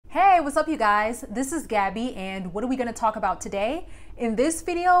Hey, what's up you guys? This is Gabby, and what are we going to talk about today? In this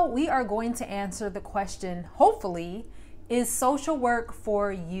video, we are going to answer the question, hopefully, is social work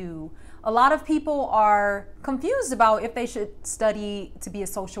for you? A lot of people are confused about if they should study to be a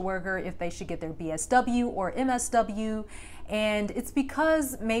social worker, if they should get their BSW or MSW, and it's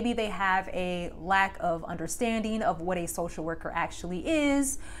because maybe they have a lack of understanding of what a social worker actually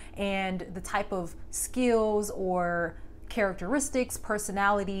is and the type of skills or characteristics,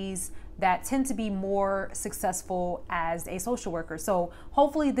 personalities that tend to be more successful as a social worker. So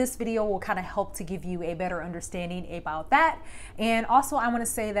hopefully this video will kind of help to give you a better understanding about that. And also I want to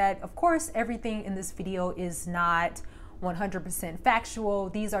say that, of course, everything in this video is not 100% factual.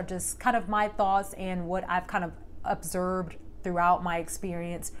 These are just kind of my thoughts and what I've kind of observed throughout my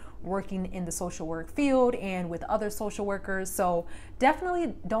experience working in the social work field and with other social workers. So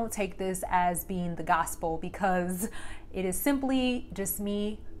definitely don't take this as being the gospel, because it is simply just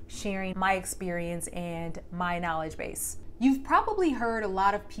me sharing my experience and my knowledge base. You've probably heard a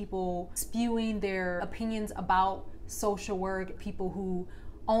lot of people spewing their opinions about social work, people who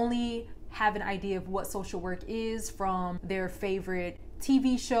only have an idea of what social work is from their favorite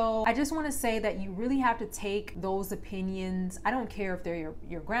TV show. I just want to say that you really have to take those opinions. I don't care if they're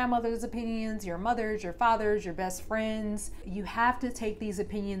your grandmother's opinions, your mother's, your father's, your best friends. You have to take these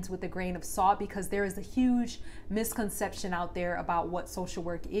opinions with a grain of salt, because there is a huge misconception out there about what social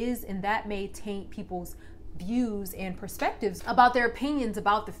work is, and that may taint people's views and perspectives about their opinions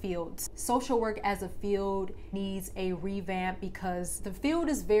about the field. Social work as a field needs a revamp because the field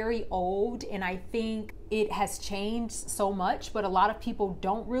is very old, and I think it has changed so much, but a lot of people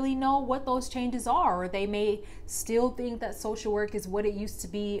don't really know what those changes are, or they may still think that social work is what it used to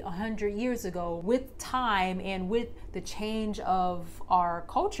be 100 years ago. With time and with the change of our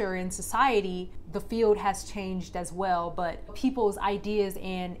culture and society, the field has changed as well, but people's ideas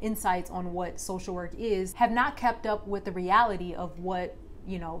and insights on what social work is have not kept up with the reality of what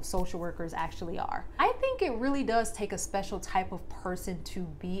social workers actually are. I think it really does take a special type of person to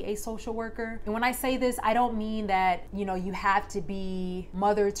be a social worker. And when I say this, I don't mean that, you have to be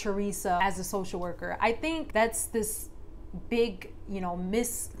Mother Teresa as a social worker. I think that's this big,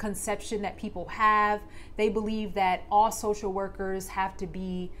 misconception that people have. They believe that all social workers have to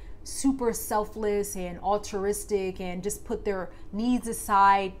be super selfless and altruistic and just put their needs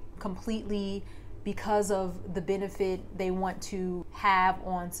aside completely because of the benefit they want to have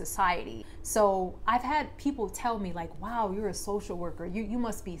on society. So I've had people tell me like, wow, you're a social worker. You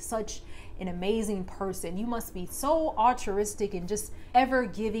must be such an amazing person. You must be so altruistic and just ever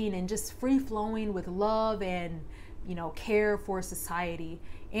giving and just free flowing with love and, care for society.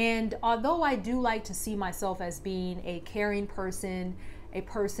 And although I do like to see myself as being a caring person, a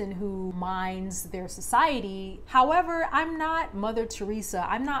person who minds their society, however, I'm not Mother Teresa.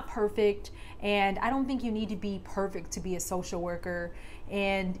 I'm not perfect, and I don't think you need to be perfect to be a social worker,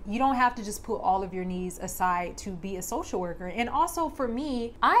 and you don't have to just put all of your needs aside to be a social worker. And also for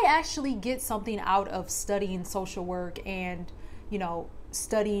me, I actually get something out of studying social work and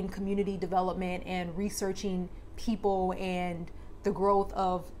studying community development and researching people and the growth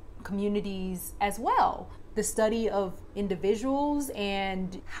of communities as well. The study of individuals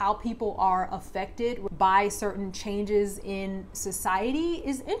and how people are affected by certain changes in society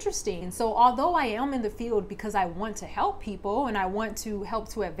is interesting. And so although I am in the field because I want to help people and I want to help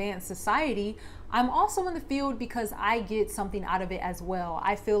to advance society, I'm also in the field because I get something out of it as well.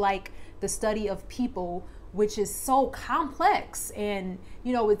 I feel like the study of people, which is so complex, and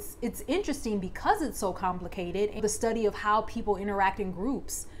it's interesting because it's so complicated, and the study of how people interact in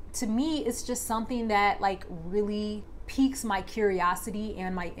groups, to me, it's just something that really piques my curiosity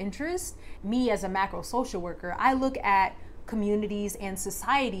and my interest. Me as a macro social worker, I look at communities and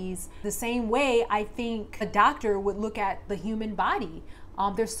societies the same way I think a doctor would look at the human body.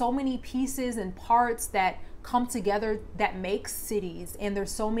 There's so many pieces and parts that come together that make cities, and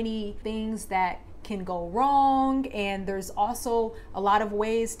there's so many things that can go wrong, and there's also a lot of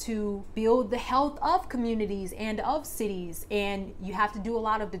ways to build the health of communities and of cities, and you have to do a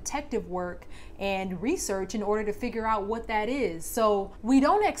lot of detective work and research in order to figure out what that is. So we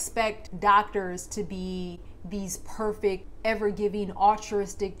don't expect doctors to be these perfect, ever-giving,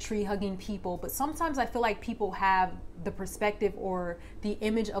 altruistic, tree-hugging people, but sometimes I feel like people have the perspective or the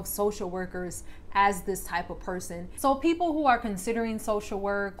image of social workers as this type of person. So people who are considering social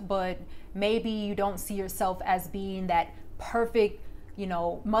work, but maybe you don't see yourself as being that perfect,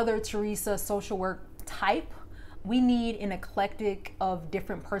 Mother Teresa social work type, we need an eclectic of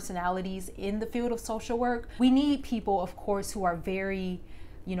different personalities in the field of social work. We need people, of course, who are very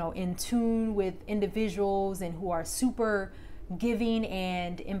in tune with individuals and who are super giving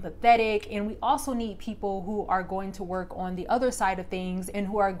and empathetic. And we also need people who are going to work on the other side of things and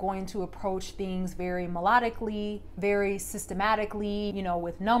who are going to approach things very melodically, very systematically,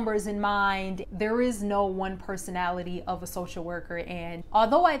 with numbers in mind. There is no one personality of a social worker. And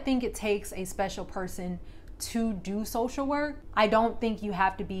although I think it takes a special person to do social work, I don't think you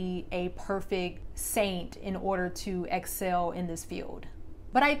have to be a perfect saint in order to excel in this field.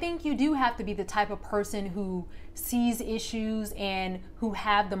 But I think you do have to be the type of person who sees issues and who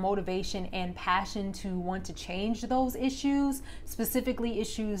have the motivation and passion to want to change those issues, specifically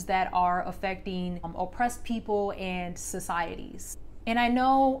issues that are affecting oppressed people and societies. And I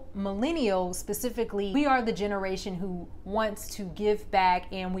know millennials specifically, we are the generation who wants to give back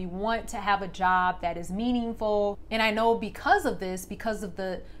and we want to have a job that is meaningful. And I know because of this, because of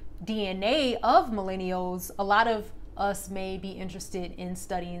the DNA of millennials, a lot of us may be interested in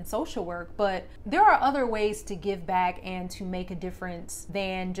studying social work, but there are other ways to give back and to make a difference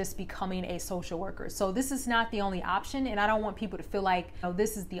than just becoming a social worker. So this is not the only option, and I don't want people to feel like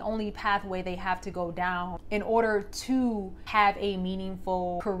this is the only pathway they have to go down in order to have a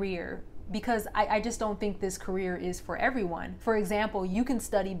meaningful career, because I just don't think this career is for everyone. For example, you can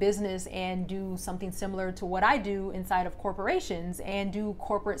study business and do something similar to what I do inside of corporations and do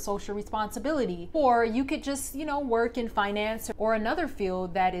corporate social responsibility. Or you could just, work in finance or another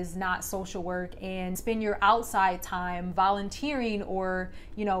field that is not social work and spend your outside time volunteering or,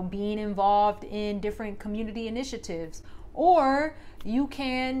 being involved in different community initiatives. Or you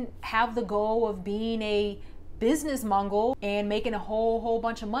can have the goal of being a business mogul and making a whole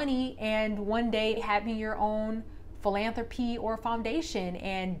bunch of money, and one day having your own philanthropy or foundation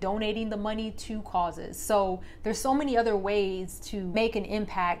and donating the money to causes. So there's so many other ways to make an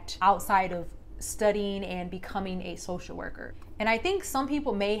impact outside of studying and becoming a social worker. And I think some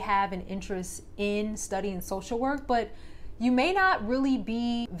people may have an interest in studying social work, but you may not really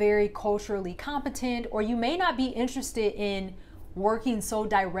be very culturally competent, or you may not be interested in working so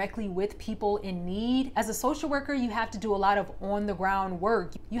directly with people in need. As a social worker, you have to do a lot of on-the-ground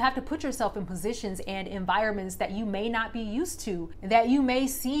work. You have to put yourself in positions and environments that you may not be used to, that you may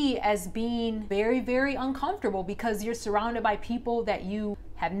see as being very, very uncomfortable because you're surrounded by people that you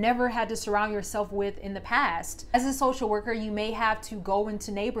have never had to surround yourself with in the past. As a social worker, you may have to go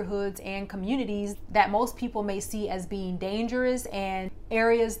into neighborhoods and communities that most people may see as being dangerous and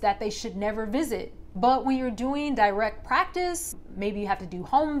areas that they should never visit. But when you're doing direct practice, maybe you have to do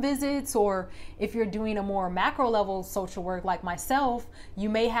home visits, or if you're doing a more macro level social work like myself, you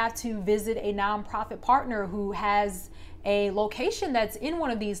may have to visit a nonprofit partner who has a location that's in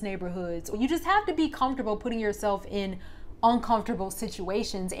one of these neighborhoods. You just have to be comfortable putting yourself in uncomfortable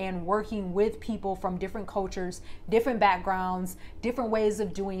situations and working with people from different cultures, different backgrounds, different ways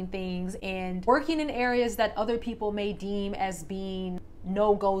of doing things, and working in areas that other people may deem as being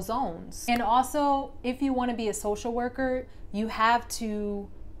no-go zones. And also, if you want to be a social worker, you have to,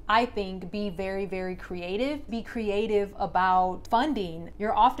 I think, be very, very creative. Be creative about funding.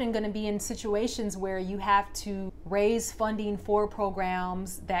 You're often going to be in situations where you have to raise funding for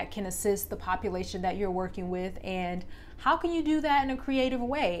programs that can assist the population that you're working with. And how can you do that in a creative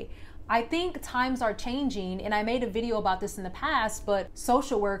way? I think times are changing, and I made a video about this in the past, but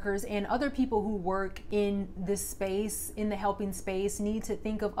social workers and other people who work in this space, in the helping space, need to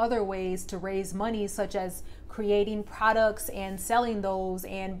think of other ways to raise money, such as creating products and selling those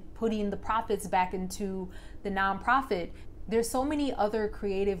and putting the profits back into the nonprofit. There's so many other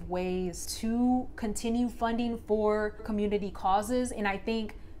creative ways to continue funding for community causes, and I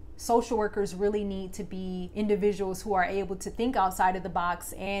think social workers really need to be individuals who are able to think outside of the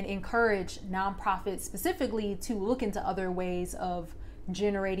box and encourage nonprofits specifically to look into other ways of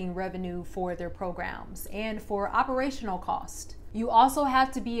generating revenue for their programs and for operational cost. You also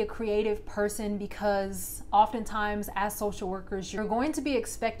have to be a creative person, because oftentimes as social workers, you're going to be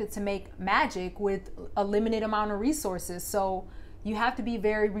expected to make magic with a limited amount of resources. So you have to be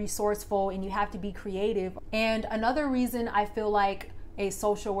very resourceful and you have to be creative. And another reason I feel like a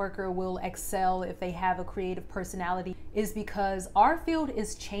social worker will excel if they have a creative personality is because our field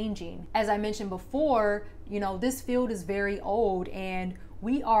is changing. As I mentioned before, this field is very old, and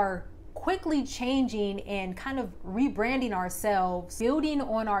we are quickly changing and kind of rebranding ourselves, building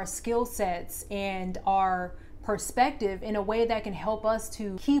on our skill sets and our perspective in a way that can help us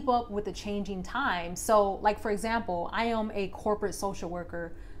to keep up with the changing times. So, like, for example, I am a corporate social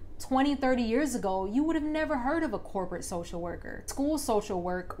worker. 20, 30 years ago, you would have never heard of a corporate social worker. School social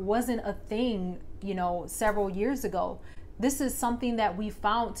work wasn't a thing, several years ago. This is something that we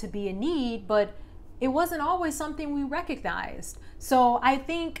found to be a need, but it wasn't always something we recognized. So I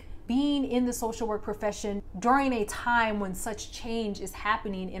think being in the social work profession during a time when such change is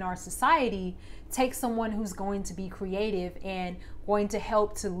happening in our society takes someone who's going to be creative and going to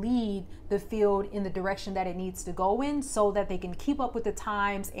help to lead the field in the direction that it needs to go in, so that they can keep up with the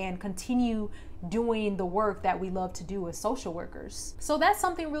times and continue doing the work that we love to do as social workers. So that's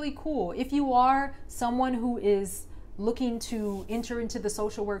something really cool. If you are someone who is looking to enter into the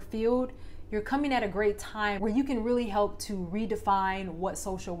social work field, you're coming at a great time where you can really help to redefine what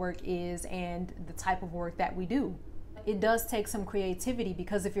social work is and the type of work that we do. It does take some creativity,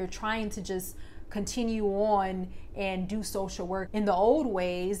 because if you're trying to just continue on and do social work in the old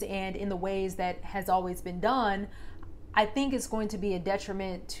ways and in the ways that has always been done, I think it's going to be a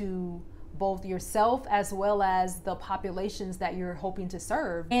detriment to both yourself as well as the populations that you're hoping to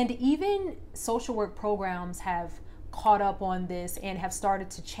serve. And even social work programs have caught up on this and have started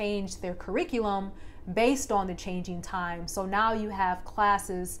to change their curriculum based on the changing times. So now you have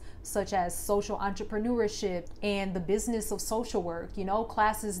classes such as social entrepreneurship and the business of social work,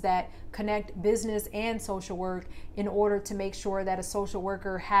 classes that connect business and social work in order to make sure that a social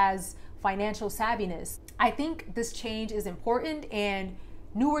worker has financial savviness. I think this change is important, and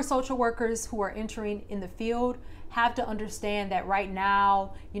newer social workers who are entering in the field have to understand that right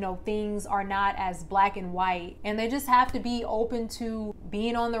now, things are not as black and white, and they just have to be open to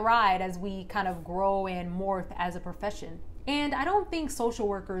being on the ride as we kind of grow and morph as a profession. And I don't think social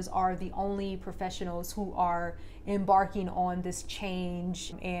workers are the only professionals who are embarking on this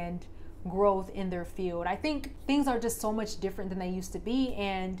change and growth in their field. I think things are just so much different than they used to be,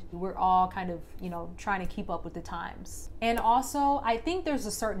 and we're all kind of, trying to keep up with the times. And also, I think there's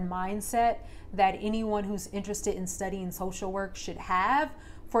a certain mindset that anyone who's interested in studying social work should have.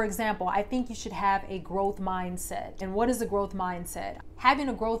 For example, I think you should have a growth mindset. And what is a growth mindset? Having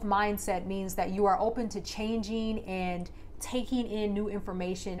a growth mindset means that you are open to changing and taking in new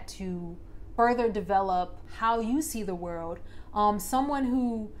information to further develop how you see the world. Someone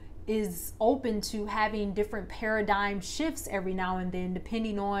who is open to having different paradigm shifts every now and then,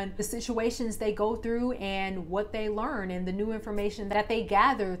 depending on the situations they go through and what they learn and the new information that they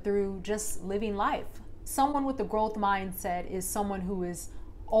gather through just living life. Someone with a growth mindset is someone who is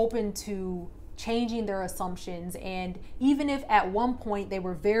open to changing their assumptions, and even if at one point they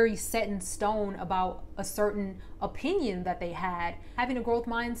were very set in stone about a certain opinion that they had, having a growth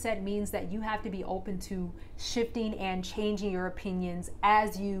mindset means that you have to be open to shifting and changing your opinions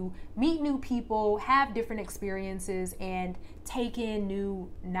as you meet new people, have different experiences, and take in new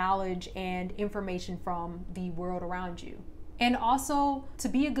knowledge and information from the world around you. And also, to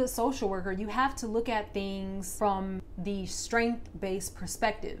be a good social worker, you have to look at things from the strength-based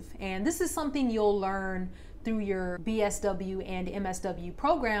perspective. And this is something you'll learn through your BSW and MSW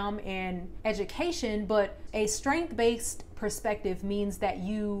program and education, but a strength-based perspective means that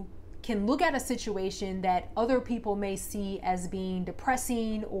you can look at a situation that other people may see as being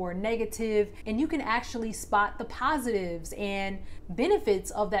depressing or negative, and you can actually spot the positives and benefits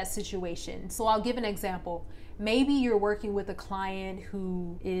of that situation. So I'll give an example. Maybe you're working with a client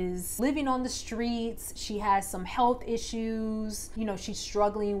who is living on the streets. She has some health issues. She's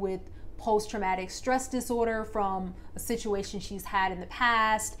struggling with post-traumatic stress disorder from a situation she's had in the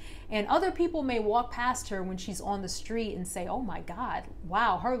past. And other people may walk past her when she's on the street and say, oh my God,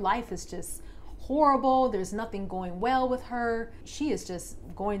 wow, her life is just horrible. There's nothing going well with her. She is just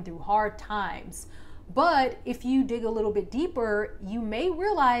going through hard times. But if you dig a little bit deeper, you may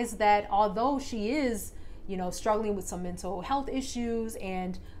realize that although she is struggling with some mental health issues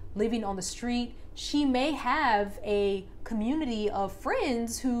and living on the street, she may have a community of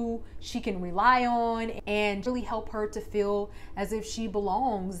friends who she can rely on and really help her to feel as if she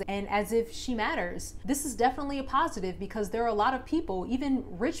belongs and as if she matters. This is definitely a positive, because there are a lot of people, even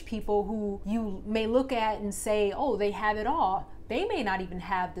rich people, who you may look at and say, oh, they have it all. They may not even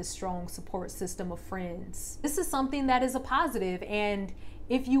have this strong support system of friends. This is something that is a positive, and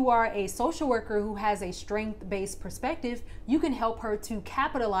if you are a social worker who has a strength-based perspective, you can help her to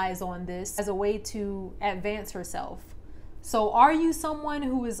capitalize on this as a way to advance herself. So are you someone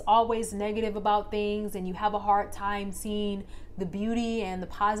who is always negative about things and you have a hard time seeing the beauty and the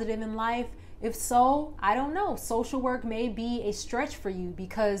positive in life? If so, I don't know, social work may be a stretch for you,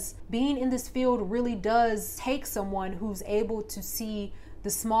 because being in this field really does take someone who's able to see the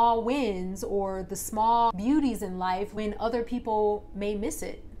small wins or the small beauties in life when other people may miss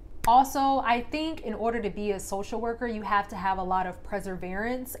it. Also, I think in order to be a social worker, you have to have a lot of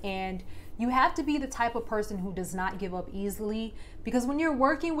perseverance, and you have to be the type of person who does not give up easily, because when you're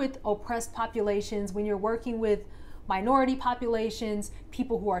working with oppressed populations, when you're working with minority populations,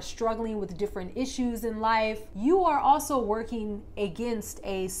 people who are struggling with different issues in life. You are also working against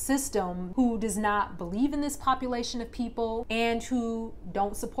a system who does not believe in this population of people and who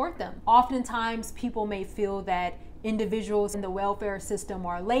don't support them. Oftentimes, people may feel that individuals in the welfare system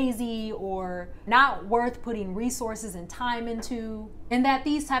are lazy or not worth putting resources and time into, and that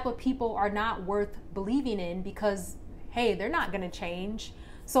these type of people are not worth believing in because, hey, they're not going to change.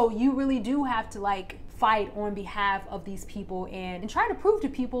 So you really do have to fight on behalf of these people and try to prove to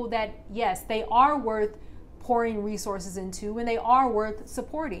people that yes, they are worth pouring resources into and they are worth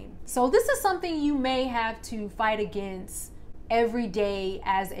supporting. So this is something you may have to fight against every day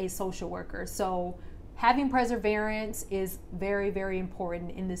as a social worker. So having perseverance is very, very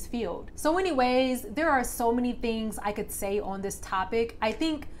important in this field. So anyways, there are so many things I could say on this topic. I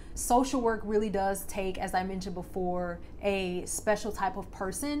think social work really does take, as I mentioned before, a special type of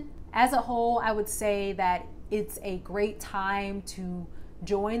person. As a whole, I would say that it's a great time to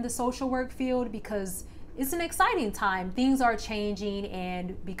join the social work field because it's an exciting time. Things are changing,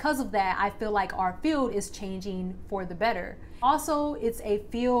 and because of that, I feel like our field is changing for the better. Also, it's a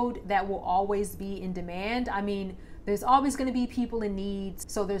field that will always be in demand. I mean, there's always going to be people in need,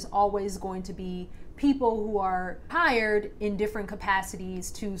 so there's always going to be people who are hired in different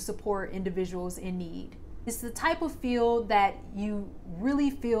capacities to support individuals in need. It's the type of field that you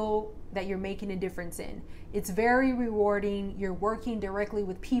really feel that you're making a difference in. It's very rewarding. You're working directly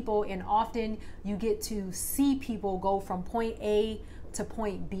with people, and often you get to see people go from point A to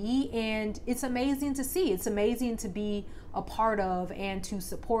point B, and it's amazing to see. It's amazing to be a part of and to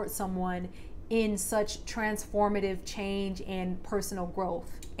support someone in such transformative change and personal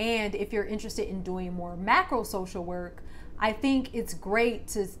growth. And if you're interested in doing more macro social work, I think it's great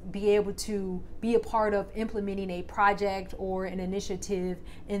to be able to be a part of implementing a project or an initiative,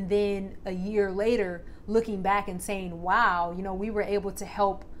 and then a year later looking back and saying, wow, we were able to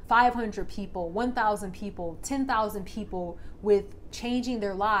help 500 people, 1,000 people, 10,000 people with changing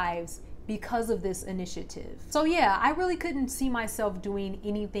their lives because of this initiative. So yeah, I really couldn't see myself doing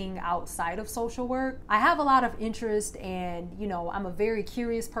anything outside of social work. I have a lot of interest, and I'm a very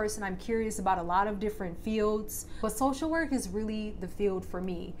curious person. I'm curious about a lot of different fields, but social work is really the field for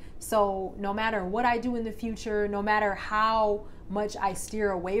me. So no matter what I do in the future, no matter how much I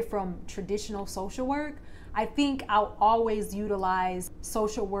steer away from traditional social work, I think I'll always utilize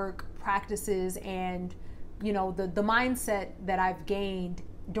social work practices and the mindset that I've gained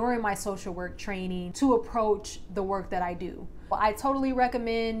during my social work training to approach the work that I do. I totally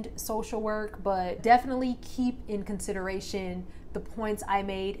recommend social work, but definitely keep in consideration the points I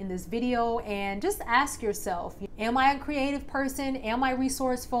made in this video and just ask yourself, am I a creative person? Am I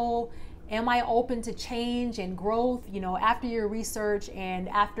resourceful? Am I open to change and growth? After your research and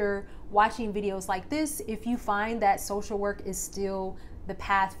after watching videos like this, if you find that social work is still the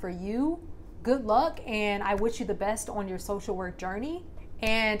path for you, good luck, and I wish you the best on your social work journey.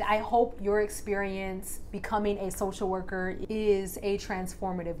 And I hope your experience becoming a social worker is a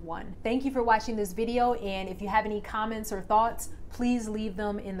transformative one. Thank you for watching this video, and if you have any comments or thoughts, please leave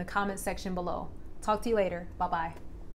them in the comment section below. Talk to you later. Bye-bye.